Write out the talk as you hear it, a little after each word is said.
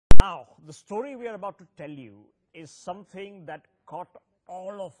Now, the story we are about to tell you is something that caught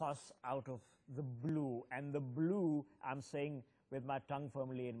all of us out of the blue. And the blue, I'm saying with my tongue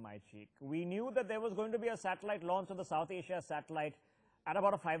firmly in my cheek. We knew that there was going to be a satellite launch of the South Asia satellite at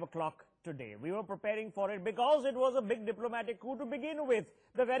about 5 o'clock today. We were preparing for it because it was a big diplomatic coup to begin with.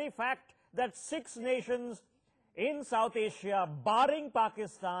 The very fact that 6 nations in South Asia, barring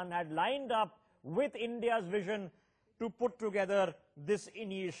Pakistan, had lined up with India's vision to put together this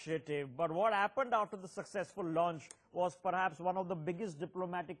initiative. But what happened after the successful launch was perhaps one of the biggest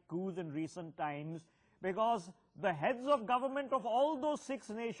diplomatic coups in recent times, because the heads of government of all those 6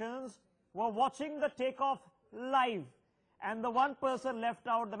 nations were watching the takeoff live. And the one person left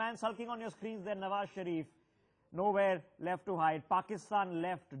out, the man sulking on your screens there, Nawaz Sharif, nowhere left to hide. Pakistan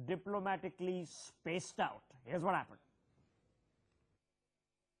left diplomatically spaced out. Here's what happened.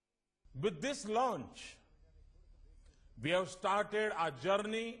 With this launch, we have started our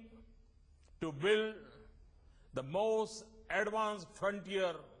journey to build the most advanced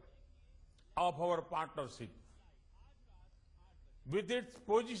frontier of our partnership. With its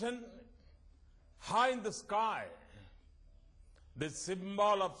position high in the sky, this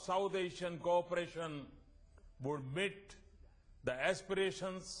symbol of South Asian cooperation would meet the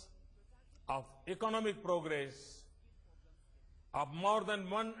aspirations of economic progress of more than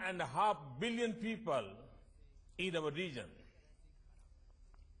 1.5 billion people in our region,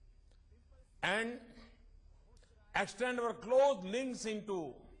 and extend our close links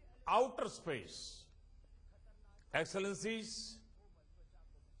into outer space. Excellencies,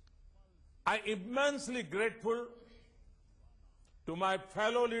 I am immensely grateful to my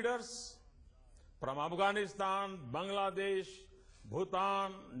fellow leaders from Afghanistan, Bangladesh,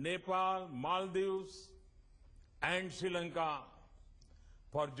 Bhutan, Nepal, Maldives and Sri Lanka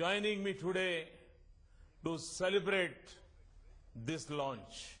for joining me today to celebrate this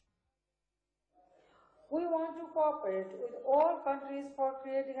launch. We want to cooperate with all countries for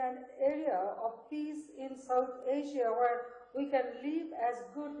creating an area of peace in South Asia where we can live as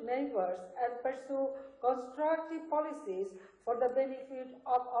good neighbors and pursue constructive policies for the benefit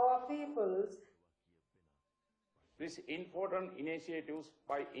of our peoples. These important initiatives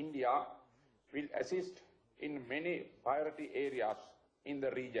by India will assist in many priority areas in the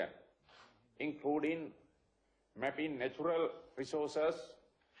region, including mapping natural resources,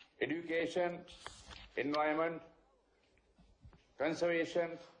 education, environment, conservation,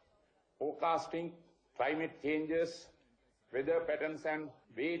 forecasting, climate changes, weather patterns and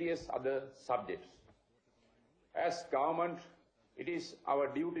various other subjects. As government, it is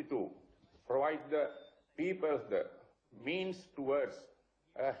our duty to provide the people the means towards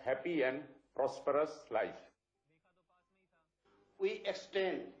a happy and prosperous life. We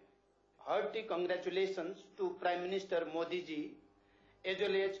extend hearty congratulations to Prime Minister Modi ji as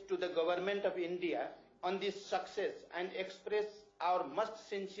well as to the Government of India on this success and express our most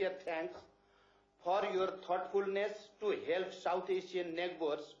sincere thanks for your thoughtfulness to help South Asian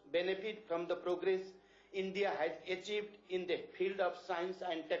neighbors benefit from the progress India has achieved in the field of science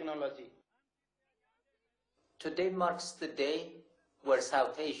and technology. Today marks the day where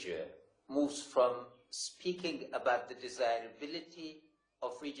South Asia moves from speaking about the desirability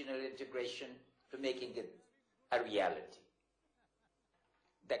of regional integration to making it a reality.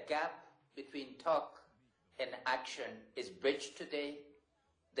 The gap between talk and action is bridged today.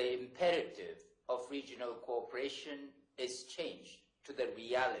 The imperative of regional cooperation is changed to the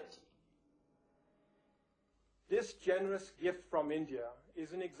reality. This generous gift from India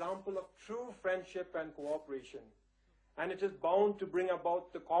is an example of true friendship and cooperation, and it is bound to bring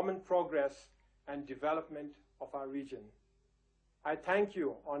about the common progress and development of our region. I thank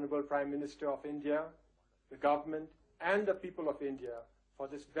you, Honorable Prime Minister of India, the government, and the people of India for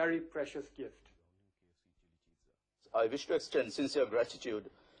this very precious gift. I wish to extend sincere gratitude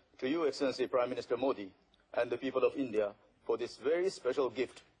to you, Excellency Prime Minister Modi, and the people of India for this very special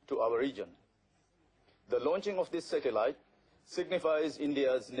gift to our region. The launching of this satellite signifies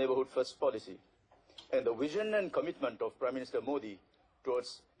India's neighborhood first policy and the vision and commitment of Prime Minister Modi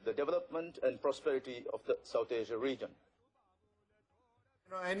towards the development and prosperity of the South Asia region.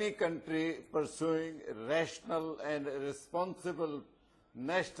 Any country pursuing rational and responsible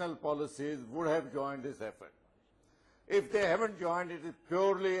national policies would have joined this effort. If they haven't joined, it is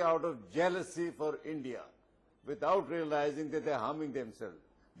purely out of jealousy for India, without realizing that they are harming themselves.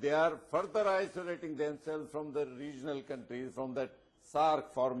 They are further isolating themselves from the regional countries, from that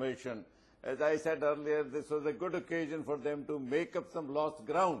Saarc formation. As I said earlier, this was a good occasion for them to make up some lost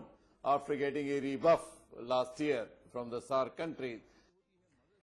ground after getting a rebuff last year from the Saarc countries.